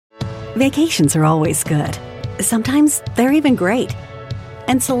Vacations are always good. Sometimes they're even great.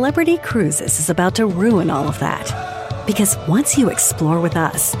 And Celebrity Cruises is about to ruin all of that. Because once you explore with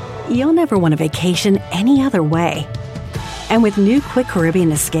us, you'll never want a vacation any other way. And with new Quick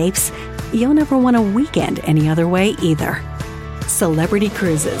Caribbean escapes, you'll never want a weekend any other way either. Celebrity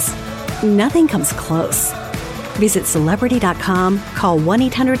Cruises. Nothing comes close. Visit Celebrity.com, call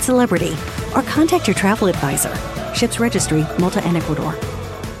 1-800-CELEBRITY, or contact your travel advisor. Ships Registry, Malta and Ecuador.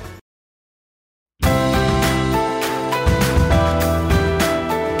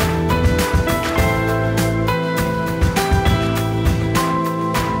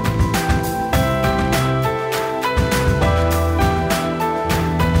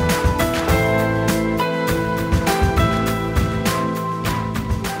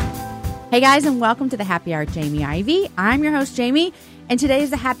 Hey guys, and welcome to the Happy Hour with Jamie Ivy. I'm your host, Jamie, and today is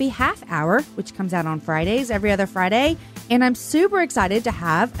the Happy Half Hour, which comes out on Fridays, every other Friday. And I'm super excited to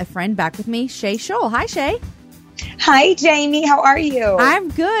have a friend back with me, Shay Shull. Hi, Shay. Hi, Jamie. How are you? I'm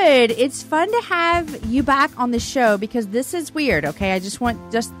good. It's fun to have you back on the show because this is weird, okay? I just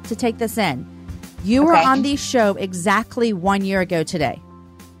want to take this in. You were on the show exactly 1 year ago today.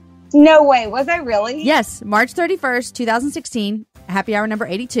 No way. Was I really? Yes. March 31st, 2016, Happy Hour number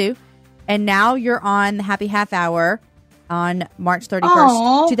 82. And now you're on the Happy Half Hour on March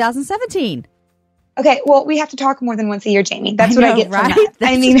 31st, 2017. Okay, well, we have to talk more than once a year, Jamie. That's what I get from that.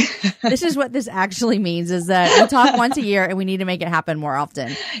 I mean, this is what this actually means, is that we talk once a year and we need to make it happen more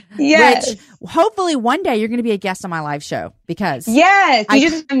often. Yes. Which, hopefully one day you're going to be a guest on my live show because... Yes.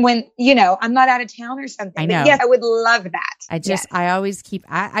 When, I'm not out of town or something. I know. But yes, I would love that. I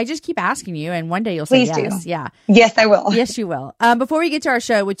just keep asking you, and one day you'll say yes. Do. Yeah. Yes, I will. Yes, you will. Before we get to our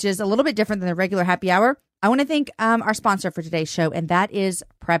show, which is a little bit different than the regular happy hour, I want to thank our sponsor for today's show, and that is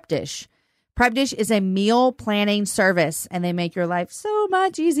Prep Dish. Prep Dish is a meal planning service, and they make your life so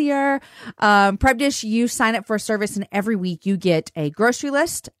much easier. Prep Dish, you sign up for a service, and every week you get a grocery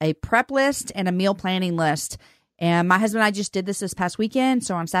list, a prep list, and a meal planning list. And my husband and I just did this past weekend.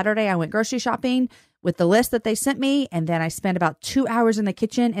 So on Saturday, I went grocery shopping with the list that they sent me, and then I spent about 2 hours in the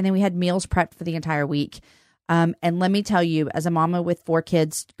kitchen, and then we had meals prepped for the entire week. And let me tell you, as a mama with 4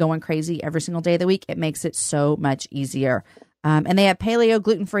 kids going crazy every single day of the week, it makes it so much easier. And they have paleo,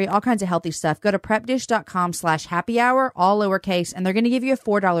 gluten-free, all kinds of healthy stuff. Go to prepdish.com/happy hour, all lowercase, and they're going to give you a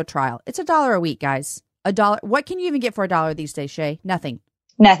 $4 trial. It's $1 a week, guys. $1. What can you even get for $1 these days, Shay? Nothing.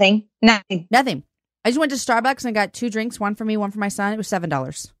 Nothing. I just went to Starbucks and got 2 drinks, one for me, one for my son. It was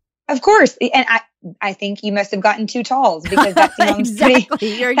 $7. Of course. And I think you must have gotten 2 talls because that sounds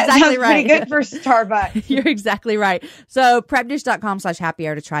exactly. You're exactly right. Pretty good for Starbucks. You're exactly right. So prepdish.com/happy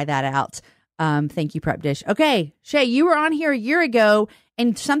hour to try that out. Thank you, Prep Dish. Okay, Shay, you were on here a year ago,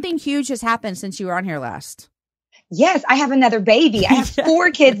 and something huge has happened since you were on here last. Yes, I have another baby. I have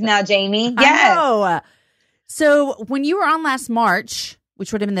 4 kids now, Jamie. Yes. I know. So when you were on last March,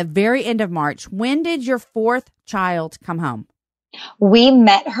 which would have been the very end of March, when did your 4th child come home? We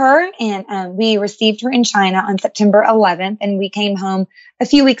met her and we received her in China on September 11th, and we came home a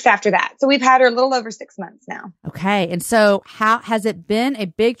few weeks after that. So we've had her a little over 6 months now. Okay. And so how has it been a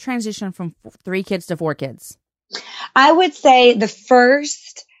big transition from 3 kids to 4 kids? I would say the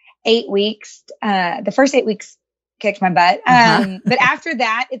first 8 weeks kicked my butt. But after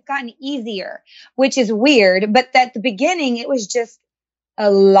that, it's gotten easier, which is weird. But at the beginning, it was just a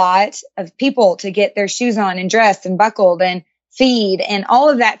lot of people to get their shoes on and dressed and buckled and feed and all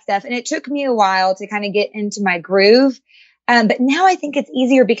of that stuff. And it took me a while to kind of get into my groove. But now I think it's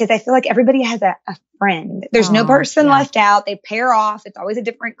easier because I feel like everybody has a friend. There's no person left out. They pair off. It's always a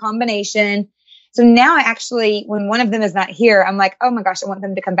different combination. So now I actually, when one of them is not here, I'm like, oh my gosh, I want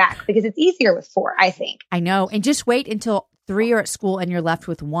them to come back because it's easier with 4, I think. I know. And just wait until 3 are at school and you're left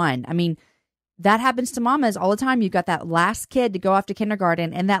with 1. I mean, that happens to mamas all the time. You've got that last kid to go off to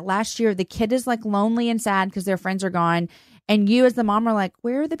kindergarten. And that last year, the kid is like lonely and sad because their friends are gone. And you as the mom are like,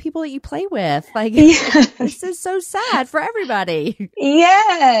 where are the people that you play with? Like, This is so sad for everybody.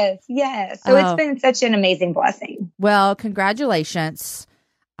 Yes. So it's been such an amazing blessing. Well, congratulations.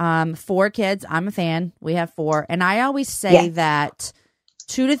 4 kids. I'm a fan. We have 4. And I always say that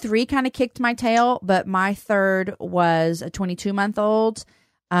 2 to 3 kind of kicked my tail, but my 3rd was a 22-month-old.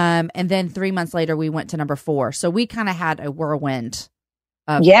 And then 3 months later, we went to number 4. So we kind of had a whirlwind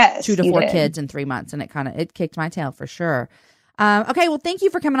of 2 to 4 kids in 3 months. And it kicked my tail for sure. Okay. Well, thank you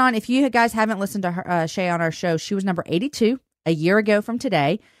for coming on. If you guys haven't listened to her, Shay on our show, she was number 82 a year ago from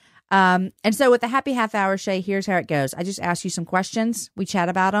today. And so with the Happy Half Hour, Shay, here's how it goes. I just ask you some questions. We chat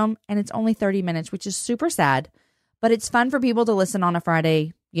about them, and it's only 30 minutes, which is super sad, but it's fun for people to listen on a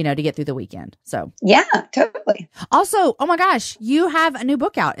Friday, to get through the weekend. So yeah, totally. Also, oh my gosh, you have a new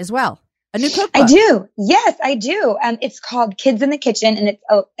book out as well. A new cookbook. I do. Yes, I do. It's called Kids in the Kitchen, and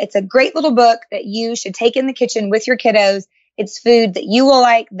it's a great little book that you should take in the kitchen with your kiddos. It's food that you will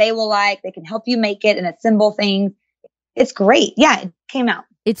like, they will like. They can help you make it and assemble things. It's great. Yeah, it came out.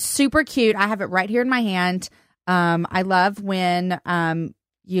 It's super cute. I have it right here in my hand. I love when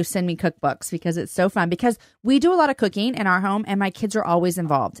you send me cookbooks because it's so fun, because we do a lot of cooking in our home and my kids are always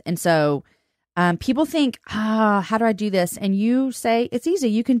involved. And so people think, how do I do this? And you say, it's easy.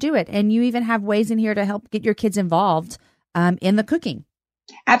 You can do it. And you even have ways in here to help get your kids involved in the cooking.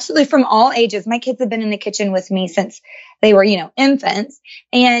 Absolutely. From all ages. My kids have been in the kitchen with me since they were, infants.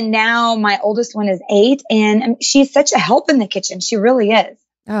 And now my oldest one is 8, and she's such a help in the kitchen. She really is.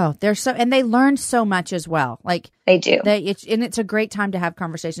 Oh, and they learn so much as well. Like they do. And it's a great time to have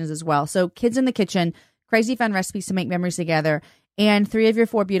conversations as well. So Kids in the Kitchen, crazy fun recipes to make memories together. And 3 of your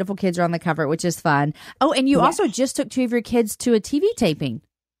 4 beautiful kids are on the cover, which is fun. Oh, and you also just took 2 of your kids to a TV taping.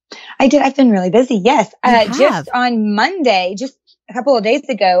 I did. I've been really busy. Yes. Just on Monday, just a couple of days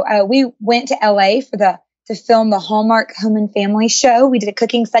ago, we went to LA to film the Hallmark Home and Family show. We did a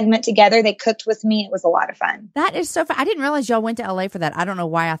cooking segment together. They cooked with me. It was a lot of fun. That is so fun. I didn't realize y'all went to LA for that. I don't know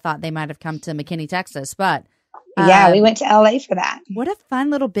why I thought they might have come to McKinney, Texas, but yeah, we went to LA for that. What a fun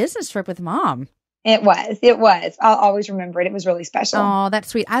little business trip with Mom. It was. I'll always remember it. It was really special. Oh, that's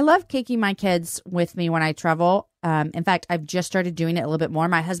sweet. I love taking my kids with me when I travel. In fact, I've just started doing it a little bit more.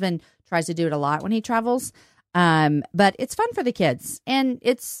 My husband tries to do it a lot when he travels. But it's fun for the kids and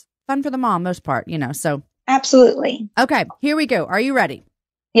it's fun for the mom, most part, so. Absolutely. Okay, here we go. Are you ready?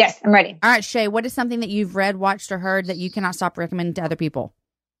 Yes, I'm ready. All right, Shay, what is something that you've read, watched, or heard that you cannot stop recommending to other people?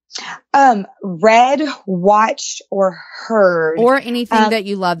 Read, watched, or heard. Or anything that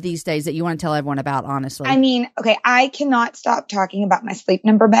you love these days that you want to tell everyone about, honestly. I mean, okay, I cannot stop talking about my Sleep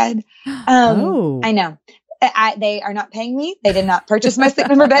Number bed. I know. They are not paying me. They did not purchase my Sleep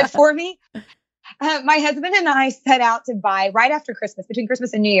Number bed for me. My husband and I set out to buy right after Christmas, between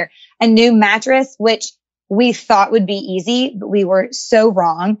Christmas and New Year, a new mattress, which we thought would be easy, but we were so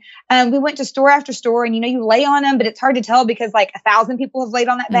wrong. We went to store after store and, you lay on them, but it's hard to tell because like 1,000 people have laid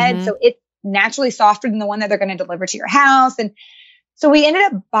on that bed. So it's naturally softer than the one that they're going to deliver to your house. And so we ended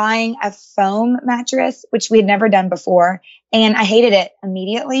up buying a foam mattress, which we had never done before. And I hated it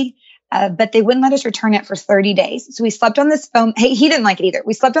immediately. But they wouldn't let us return it for 30 days. So we slept on this foam. He didn't like it either.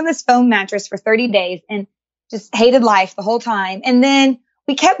 We slept on this foam mattress for 30 days and just hated life the whole time. And then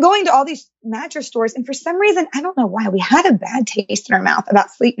we kept going to all these mattress stores. And for some reason, I don't know why, we had a bad taste in our mouth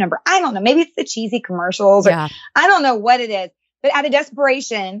about Sleep Number. I don't know. Maybe it's the cheesy commercials or I don't know what it is. But out of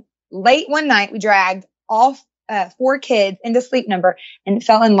desperation, late one night, we dragged all 4 kids into Sleep Number and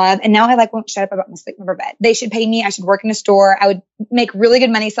fell in love. And now I won't shut up about my Sleep Number bed. They should pay me. I should work in a store. I would make really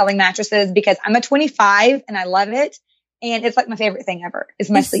good money selling mattresses because I'm a 25 and I love it. And it's my favorite thing ever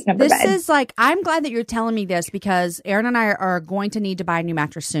is my Sleep Number bed. This is I'm glad that you're telling me this because Aaron and I are going to need to buy a new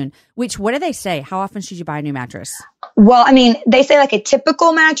mattress soon. What do they say? How often should you buy a new mattress? Well, I mean, they say a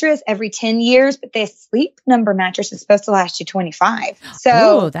typical mattress every 10 years, but the Sleep Number mattress is supposed to last you 25.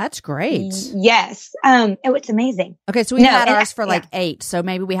 So that's great. Yes. It's amazing. Okay. So we had ours for 8. So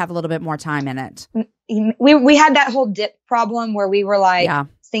maybe we have a little bit more time in it. We had that whole dip problem where we were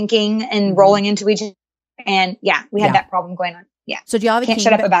sinking and rolling into each other. And we had that problem going on. Yeah. So do you have a Can't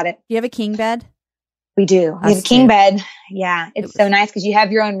shut up about it. Do you have a king bed? We do. We have a king bed. Yeah. It's so nice because you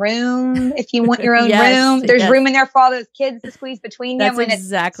have your own room. If you want your own room, there's room in there for all those kids to squeeze between them when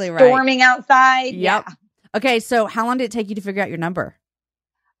exactly it's storming outside. Yep. Yeah. Okay. So how long did it take you to figure out your number?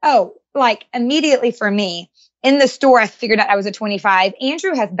 Oh, immediately for me. In the store, I figured out I was a 25.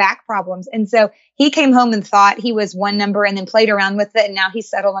 Andrew has back problems. And so he came home and thought he was one number and then played around with it. And now he's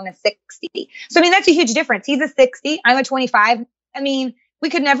settled on a 60. So, I mean, that's a huge difference. He's a 60. I'm a 25. I mean,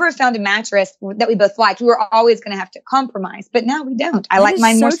 we could never have found a mattress that we both liked. We were always going to have to compromise. But now we don't. I like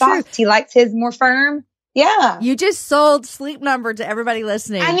mine more soft. He likes his more firm. Yeah. You just sold Sleep Number to everybody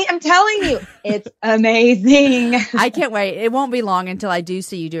listening. I mean, I'm telling you, it's amazing. I can't wait. It won't be long until I do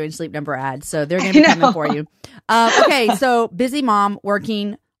see you doing Sleep Number ads. So they're going to be coming for you. Okay. So busy mom,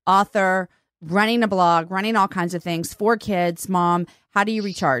 working, author, running a blog, running all kinds of things, 4 kids, mom. How do you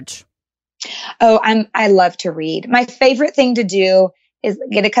recharge? Oh, I love to read. My favorite thing to do is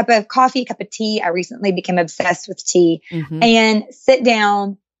get a cup of coffee, a cup of tea. I recently became obsessed with tea and sit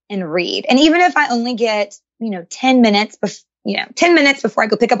down and read. And even if I only get, 10 minutes, 10 minutes before I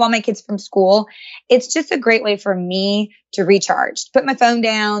go pick up all my kids from school, it's just a great way for me to recharge. Put my phone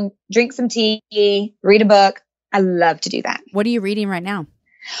down, drink some tea, read a book. I love to do that. What are you reading right now?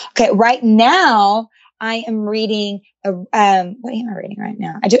 Okay. Right now I am reading, what am I reading right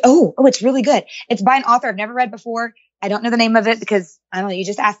now? It's really good. It's by an author I've never read before. I don't know the name of it because I don't know, you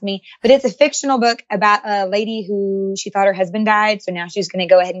just asked me, but it's a fictional book about a lady who she thought her husband died. So now she's going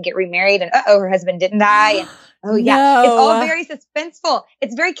to go ahead and get remarried, and her husband didn't die. And oh yeah, it's all very suspenseful.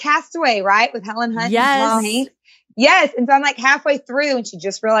 It's very Castaway, right? With Helen Hunt and Tom Hanks. Yes. And so I'm like halfway through and she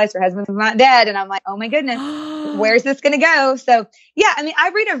just realized her husband's not dead. And I'm like, oh my goodness, where's this going to go? So yeah, I mean,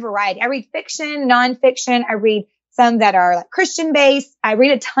 I read a variety. I read fiction, nonfiction. I read some that are like Christian based. I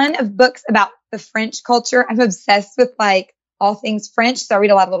read a ton of books about the French culture. I'm obsessed with like all things French. So I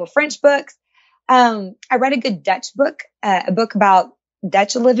read a lot of little French books. I read a good Dutch book, a book about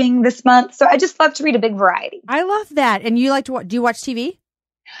Dutch living this month. So I just love to read a big variety. I love that. And you like to do you watch TV?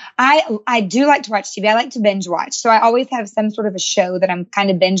 I do like to watch TV. I like to binge watch. So I always have some sort of a show that I'm kind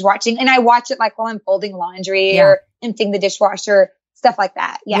of binge watching, and I watch it like while I'm folding laundry or emptying the dishwasher, stuff like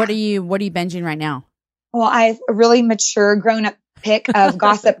that. Yeah. What are you binging right now? Well, I have a really mature grown up pick of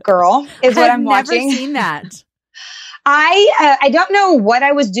Gossip Girl is what I'm watching. I've never seen that. I don't know what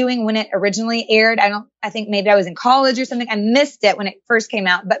I was doing when it originally aired. I think maybe I was in college or something. I missed it when it first came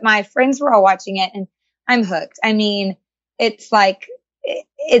out, but my friends were all watching it and I'm hooked. I mean, it's like,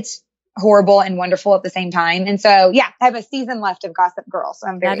 it's horrible and wonderful at the same time. And so, yeah, I have a season left of Gossip Girl. So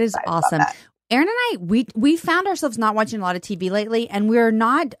I'm very excited. That is awesome. About that. Aaron and I, we found ourselves not watching a lot of TV lately, and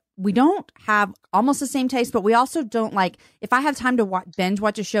we don't have almost the same taste, but we also don't like, if I have time to binge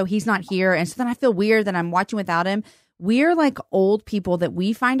watch a show, he's not here. And so then I feel weird that I'm watching without him. We're like old people that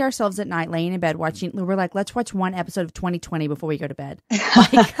we find ourselves at night laying in bed watching. We're like, let's watch one episode of 2020 before we go to bed.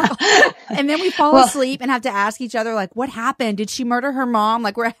 Like, and then we fall asleep and have to ask each other, like, what happened? Did she murder her mom?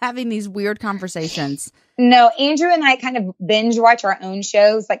 Like, we're having these weird conversations. No, Andrew and I kind of binge watch our own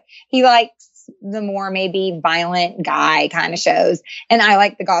shows. Like, he likes the more maybe violent guy kind of shows, and I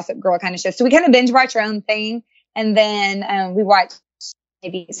like the Gossip Girl kind of shows. So we kind of binge watch our own thing, and then we watch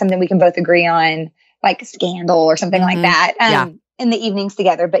maybe something we can both agree on, like Scandal or something like that in the evenings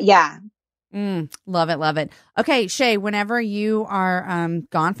together. But yeah. Love it. Love it. Okay, Shay, whenever you are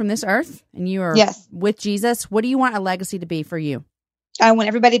gone from this earth and you are with Jesus, what do you want a legacy to be for you? I want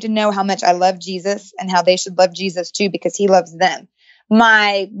everybody to know how much I love Jesus and how they should love Jesus too, because he loves them.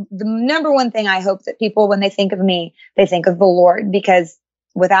 The number one thing I hope that people, when they think of me, they think of the Lord, because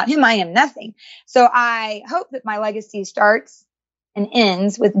without him, I am nothing. So I hope that my legacy starts and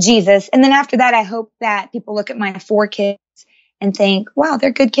ends with Jesus. And then after that, I hope that people look at my 4 kids and think, wow,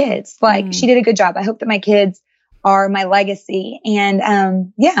 they're good kids. Like, she did a good job. I hope that my kids are my legacy.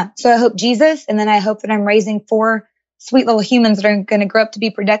 And so I hope Jesus, and then I hope that I'm raising 4 sweet little humans that are going to grow up to be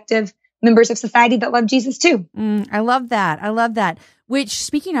productive members of society that love Jesus too. I love that. I love that. Which,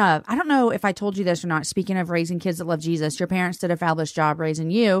 speaking of, I don't know if I told you this or not, speaking of raising kids that love Jesus, your parents did a fabulous job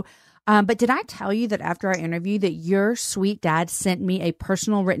raising you. But did I tell you that after our interview that your sweet dad sent me a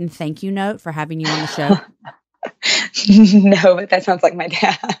personal written thank you note for having you on the show? No, but that sounds like my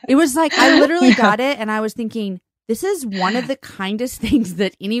dad. It was like, I literally got it and I was thinking, this is one of the kindest things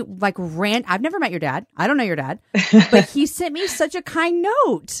that I've never met your dad. I don't know your dad, but he sent me such a kind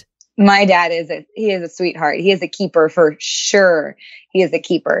note. My dad is a sweetheart. He is a keeper for sure. He is a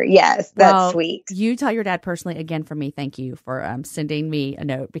keeper. Yes, that's sweet. You tell your dad personally again from me. Thank you for sending me a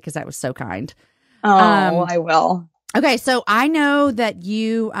note, because that was so kind. Oh, I will. Okay, so I know that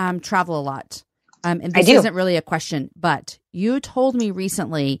you travel a lot. And this isn't really a question, but you told me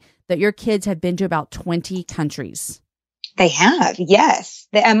recently that your kids have been to about 20 countries. They have, yes.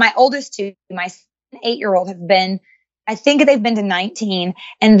 My oldest 2, my 8-year-old, have been, I think they've been to 19.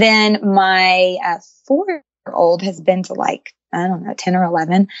 And then my 4-year-old has been to like, I don't know, 10 or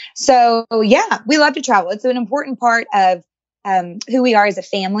 11. So yeah, we love to travel. It's an important part of who we are as a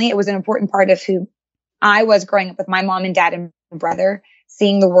family. It was an important part of who I was growing up with my mom and dad and brother,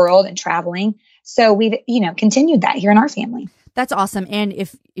 seeing the world and traveling. So we've, continued that here in our family. That's awesome. And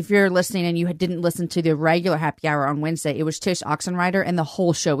if you're listening and you didn't listen to the regular happy hour on Wednesday, it was Tish Oxenrider, and the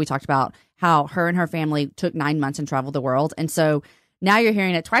whole show we talked about how her and her family took 9 months and traveled the world. And so now you're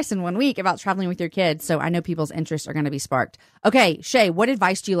hearing it twice in 1 week about traveling with your kids. So I know people's interests are going to be sparked. Okay, Shay, what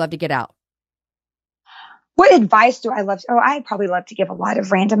advice do you love to get out? What advice do I love? I probably love to give a lot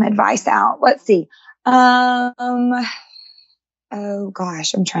of random advice out. Let's see. Oh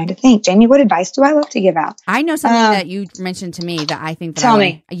gosh, I'm trying to think. Jamie, what advice do I love to give out? I know something that you mentioned to me that I think that tell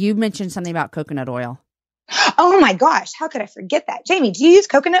me. You mentioned something about coconut oil. Oh my gosh, how could I forget that? Jamie, do you use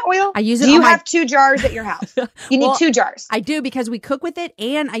coconut oil? I use it. Do you have 2 jars at your house? You need 2 jars. I do, because we cook with it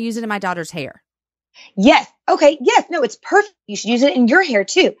and I use it in my daughter's hair. Yes. Okay. Yes. No, it's perfect. You should use it in your hair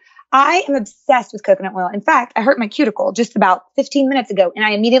too. I am obsessed with coconut oil. In fact, I hurt my cuticle just about 15 minutes ago, and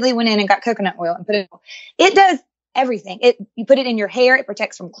I immediately went in and got coconut oil and put it. It does everything. You put it in your hair. It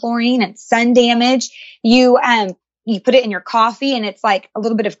protects from chlorine and sun damage. You You put it in your coffee and it's like a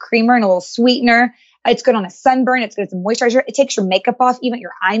little bit of creamer and a little sweetener. It's good on a sunburn. It's good as a moisturizer. It takes your makeup off, even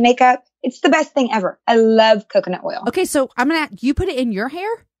your eye makeup. It's the best thing ever. I love coconut oil. Okay, so you put it in your hair?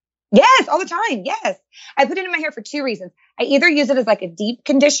 Yes, all the time. Yes. I put it in my hair for two reasons. I either use it as like a deep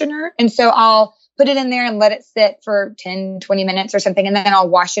conditioner. And so I'll put it in there and let it sit for 10, 20 minutes or something. And then I'll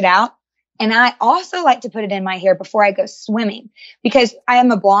wash it out. And I also like to put it in my hair before I go swimming because I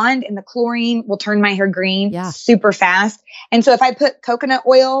am a blonde and the chlorine will turn my hair green super fast. And so if I put coconut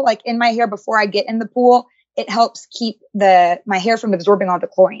oil like in my hair before I get in the pool, it helps keep my hair from absorbing all the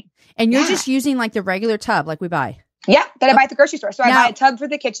chlorine. And you're just using like the regular tub like we buy? Yeah, that I buy at the grocery store. So I buy a tub for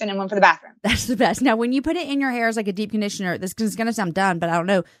the kitchen and one for the bathroom. That's the best. Now, when you put it in your hair as like a deep conditioner, this is going to sound dumb, but I don't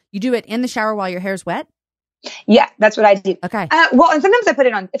know. You do it in the shower while your hair's wet? Yeah, that's what I do. Okay. Well, and sometimes I put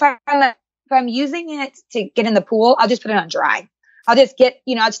it on. If I'm using it to get in the pool, I'll just put it on dry. I'll just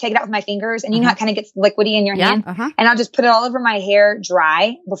I'll just take it out with my fingers and you know how it kind of gets liquidy in your hand and I'll just put it all over my hair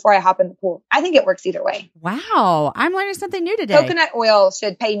dry before I hop in the pool. I think it works either way. Wow. I'm learning something new today. Coconut oil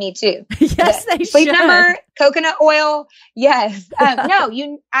should pay me too. Yes, they Sleep should. Number, coconut oil. Yes.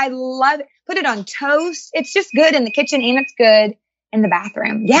 I love it. Put it on toast. It's just good in the kitchen and it's good in the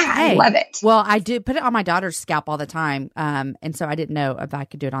bathroom. Yeah. I love it. Well, I do put it on my daughter's scalp all the time. And so I didn't know if I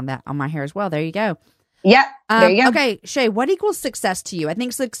could do it on my hair as well. There you go. Yep. There you go. Okay, Shay, what equals success to you? I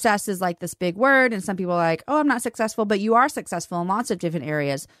think success is like this big word, and some people are like, oh, I'm not successful, but you are successful in lots of different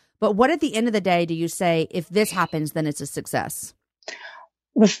areas. But what at the end of the day do you say, if this happens, then it's a success?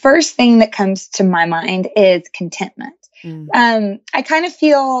 The first thing that comes to my mind is contentment. I kind of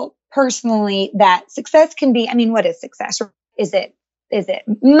feel personally that success can be, what is success? Is it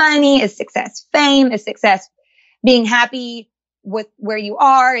money? Is success fame? Is success being happy with where you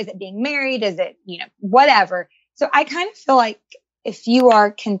are? Is it being married? Is it, whatever. So I kind of feel like if you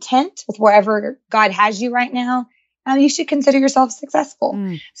are content with wherever God has you right now, you should consider yourself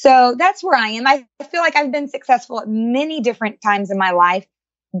successful. So that's where I am. I feel like I've been successful at many different times in my life,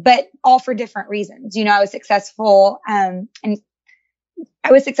 but all for different reasons. I was successful, and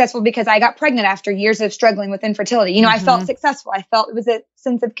I was successful because I got pregnant after years of struggling with infertility. I felt successful. I felt it was a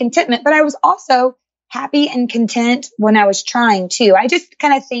sense of contentment, but I was also happy and content when I was trying to. I just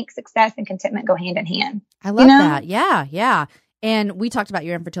kind of think success and contentment go hand in hand. I love that. Yeah. Yeah. And we talked about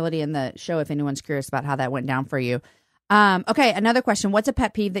your infertility in the show, if anyone's curious about how that went down for you. Okay. Another question. What's a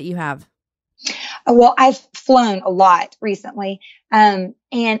pet peeve that you have? Well, I've flown a lot recently. And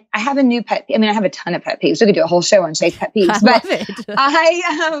I have a new pet peeve. I have a ton of pet peeves. We could do a whole show on Shay's pet peeves, but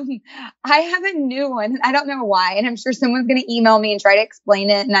I have a new one. I don't know why. And I'm sure someone's going to email me and try to explain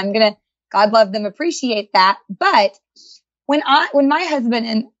it. And I'm going to, God love them, appreciate that. But when my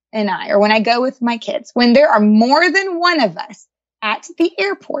husband and I, or when I go with my kids, when there are more than one of us at the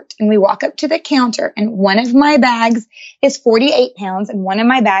airport and we walk up to the counter and one of my bags is 48 pounds and one of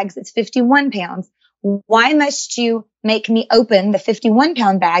my bags is 51 pounds, why must you make me open the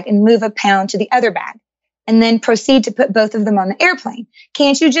 51-pound bag and move a pound to the other bag and then proceed to put both of them on the airplane?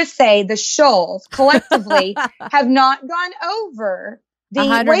 Can't you just say the Shulls collectively have not gone over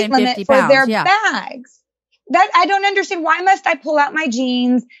the weight limit for their bags? That I don't understand. Why must I pull out my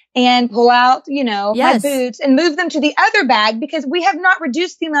jeans and pull out, my boots and move them to the other bag because we have not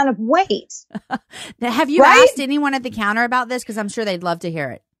reduced the amount of weight? Have you asked anyone at the counter about this? Because I'm sure they'd love to hear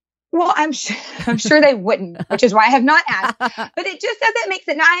it. Well, I'm sure they wouldn't, which is why I have not asked. But it just doesn't make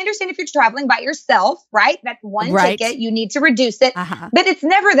sense. Now, I understand if you're traveling by yourself, right? That's one ticket. You need to reduce it. But it's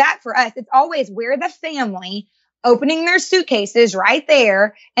never that for us. It's always we're the family opening their suitcases right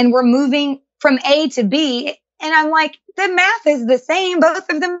there, and we're moving from A to B. And I'm like, the math is the same. Both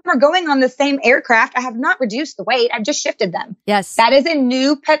of them are going on the same aircraft. I have not reduced the weight. I've just shifted them. Yes. That is a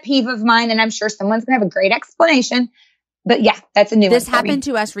new pet peeve of mine. And I'm sure someone's going to have a great explanation. But yeah, that's a new one. This happened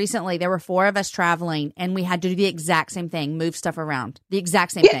to us recently. There were 4 of us traveling and we had to do the exact same thing, move stuff around. The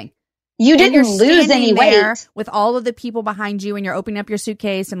exact same thing. You didn't lose any weight with all of the people behind you, and you're opening up your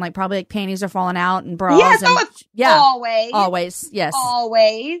suitcase, and probably panties are falling out and bras. Yes, always, yes,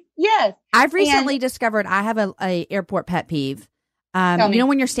 always, yes. I've recently discovered I have a airport pet peeve.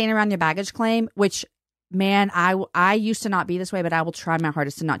 When you're standing around your baggage claim, which, man, I used to not be this way, but I will try my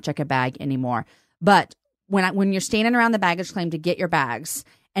hardest to not check a bag anymore. But when you're standing around the baggage claim to get your bags,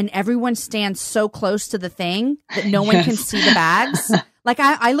 and everyone stands so close to the thing that no one can see the bags. Like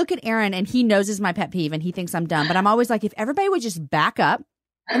I look at Aaron and he knows is my pet peeve and he thinks I'm dumb, but I'm always like, if everybody would just back up,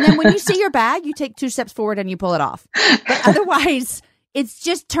 and then when you see your bag, you take 2 steps forward and you pull it off. But otherwise, it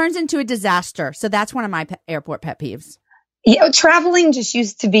just turns into a disaster. So that's one of my airport pet peeves. Traveling just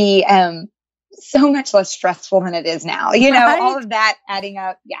used to be so much less stressful than it is now. You know, Right? all of that adding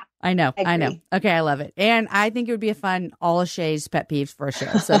up. Yeah. I know. Okay, I love it. And I think it would be a fun all of Shay's pet peeves for a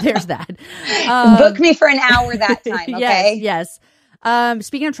show. So there's that. Book me for an hour that time, okay? Yes.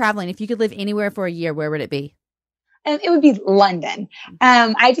 Speaking of traveling, if you could live anywhere for a year, where would it be? It would be London.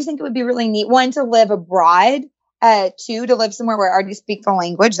 I just think it would be really neat. One, to live abroad. Two, to live somewhere where I already speak the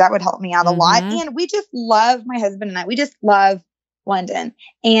language. That would help me out a lot. And we just love, my husband and I, we just love London.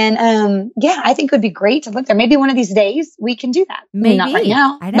 And yeah, I think it would be great to live there. Maybe one of these days we can do that. Maybe. Not right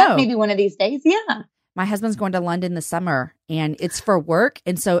now. I know. But maybe one of these days. Yeah. My husband's going to London this summer and it's for work.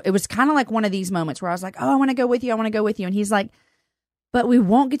 And so it was kind of like one of these moments where I was like, oh, I want to go with you. I want to go with you. And he's like, but we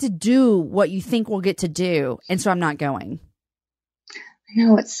won't get to do what you think we'll get to do. And so I'm not going. I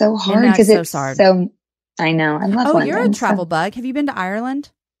know, it's so hard because it's hard. So, I know. I love London. You're a travel bug. Have you been to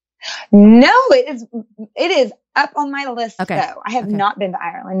Ireland? No, it is up on my list, Okay. though. I have not been to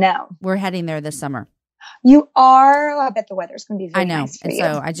Ireland, no. We're heading there this summer. You are? Oh, I bet the weather's going to be very nice for you.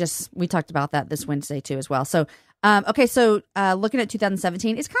 So we talked about that this Wednesday too as well. So, okay. So, looking at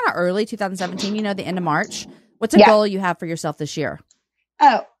 2017, it's kind of early 2017, you know, the end of March. What's a goal you have for yourself this year?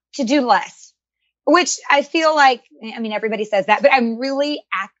 Oh, to do less, which I feel like, I mean, everybody says that, but I'm really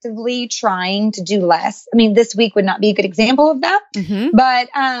actively trying to do less. I mean, this week would not be a good example of that, but,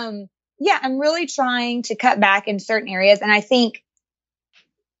 yeah, I'm really trying to cut back in certain areas. And I think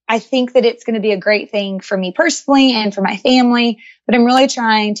that it's going to be a great thing for me personally and for my family, but I'm really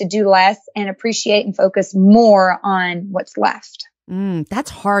trying to do less and appreciate and focus more on what's left. That's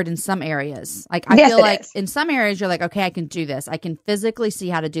hard in some areas. Like I feel like in some areas you're like, okay, I can do this. I can physically see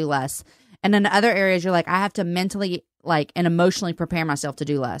how to do less. And in other areas you're like, I have to mentally and emotionally prepare myself to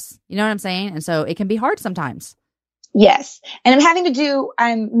do less. You know what I'm saying? And so it can be hard sometimes. Yes. And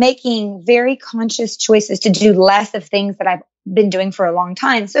I'm making very conscious choices to do less of things that I've been doing for a long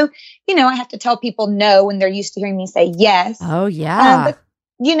time. So, you know, I have to tell people no when they're used to hearing me say yes. Oh yeah.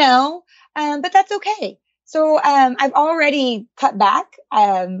 But that's okay. So, I've already cut back.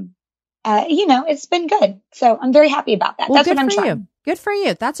 It's been good. So I'm very happy about that. Well, that's what I'm trying. Good for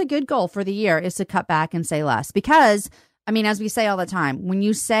you. That's a good goal for the year, is to cut back and say less. Because, I mean, as we say all the time, when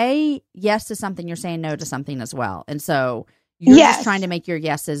you say yes to something, you're saying no to something as well. And so you're just trying to make your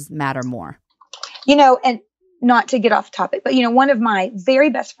yeses matter more. You know, and not to get off topic, but, you know, one of my very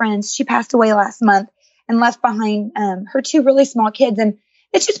best friends, she passed away last month and left behind her two really small kids. And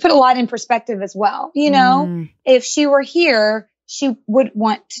it's just put a lot in perspective as well. You know, if she were here, she would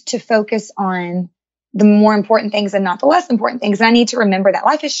want to focus on the more important things and not the less important things. And I need to remember that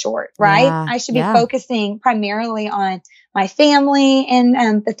life is short, right? Yeah, I should be focusing primarily on my family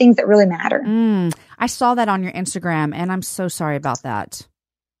and the things that really matter. I saw that on your Instagram and I'm so sorry about that.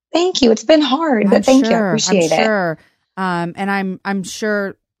 Thank you. It's been hard, but thank you. I appreciate it. Sure. And I'm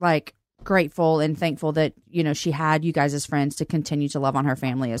sure grateful and thankful that, you know, she had you guys as friends to continue to love on her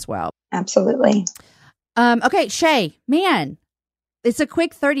family as well. Absolutely. Okay. Shay, man. It's a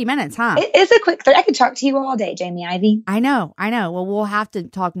quick 30 minutes, huh? It is a quick 30. I could talk to you all day, Jamie Ivy. I know. Well, we'll have to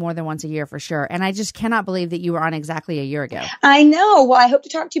talk more than once a year for sure. And I just cannot believe that you were on exactly a year ago. I know. Well, I hope to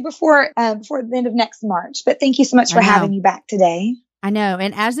talk to you before the end of next March. But thank you so much for having me back today. I know.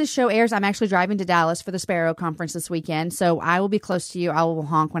 And as this show airs, I'm actually driving to Dallas for the Sparrow Conference this weekend. So I will be close to you. I will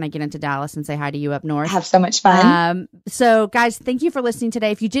honk when I get into Dallas and say hi to you up north. Have so much fun. So guys, thank you for listening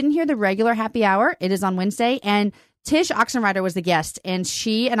today. If you didn't hear the regular happy hour, it is on Wednesday. And Tish Oxenrider was the guest, and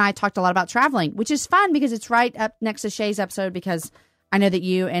she and I talked a lot about traveling, which is fun because it's right up next to Shay's episode, because I know that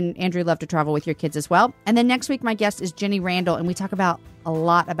you and Andrew love to travel with your kids as well. And then next week, my guest is Jenny Randall, and we talk about a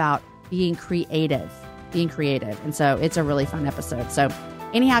lot about being creative. And so it's a really fun episode. So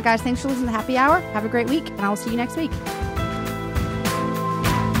anyhow, guys, thanks for listening to Happy Hour. Have a great week, and I will see you next week.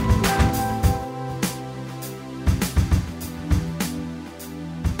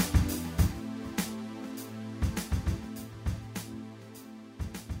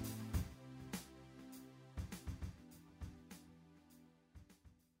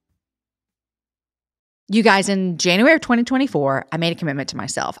 You guys, in January of 2024, I made a commitment to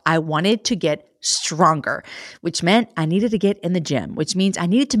myself. I wanted to get stronger, which meant I needed to get in the gym, which means I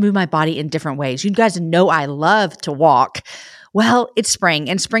needed to move my body in different ways. You guys know I love to walk. Well, it's spring,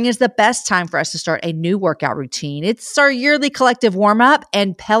 and spring is the best time for us to start a new workout routine. It's our yearly collective warm-up,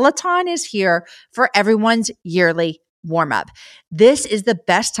 and Peloton is here for everyone's yearly warm-up. This is the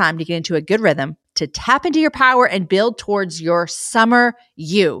best time to get into a good rhythm, to tap into your power and build towards your summer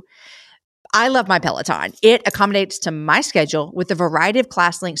you. I love my Peloton. It accommodates to my schedule with a variety of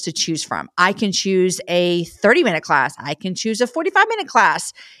class links to choose from. I can choose a 30-minute class. I can choose a 45-minute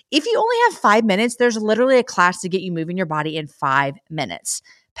class. If you only have 5 minutes, there's literally a class to get you moving your body in 5 minutes.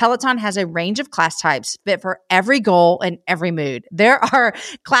 Peloton has a range of class types fit for every goal and every mood. There are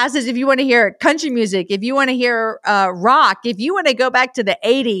classes if you want to hear country music, if you want to hear rock, if you want to go back to the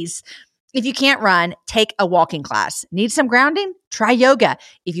 80s. If you can't run, take a walking class. Need some grounding? Try yoga.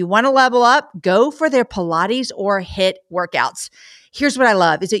 If you want to level up, go for their Pilates or HIIT workouts. Here's what I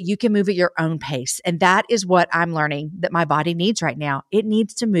love is that you can move at your own pace. And that is what I'm learning that my body needs right now. It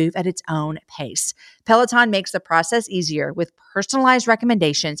needs to move at its own pace. Peloton makes the process easier with personalized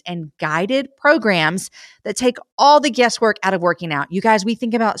recommendations and guided programs that take all the guesswork out of working out. You guys, we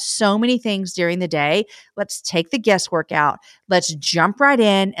think about so many things during the day. Let's take the guesswork out. Let's jump right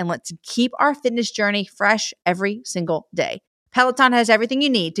in and let's keep our fitness journey fresh every single day. Peloton has everything you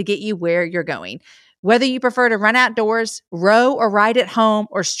need to get you where you're going. Whether you prefer to run outdoors, row or ride at home,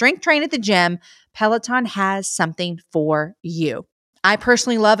 or strength train at the gym, Peloton has something for you. I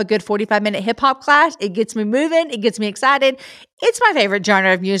personally love a good 45-minute hip hop class. It gets me moving. It gets me excited. It's my favorite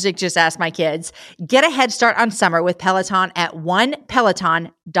genre of music. Just ask my kids. Get a head start on summer with Peloton at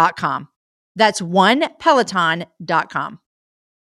onepeloton.com. That's onepeloton.com.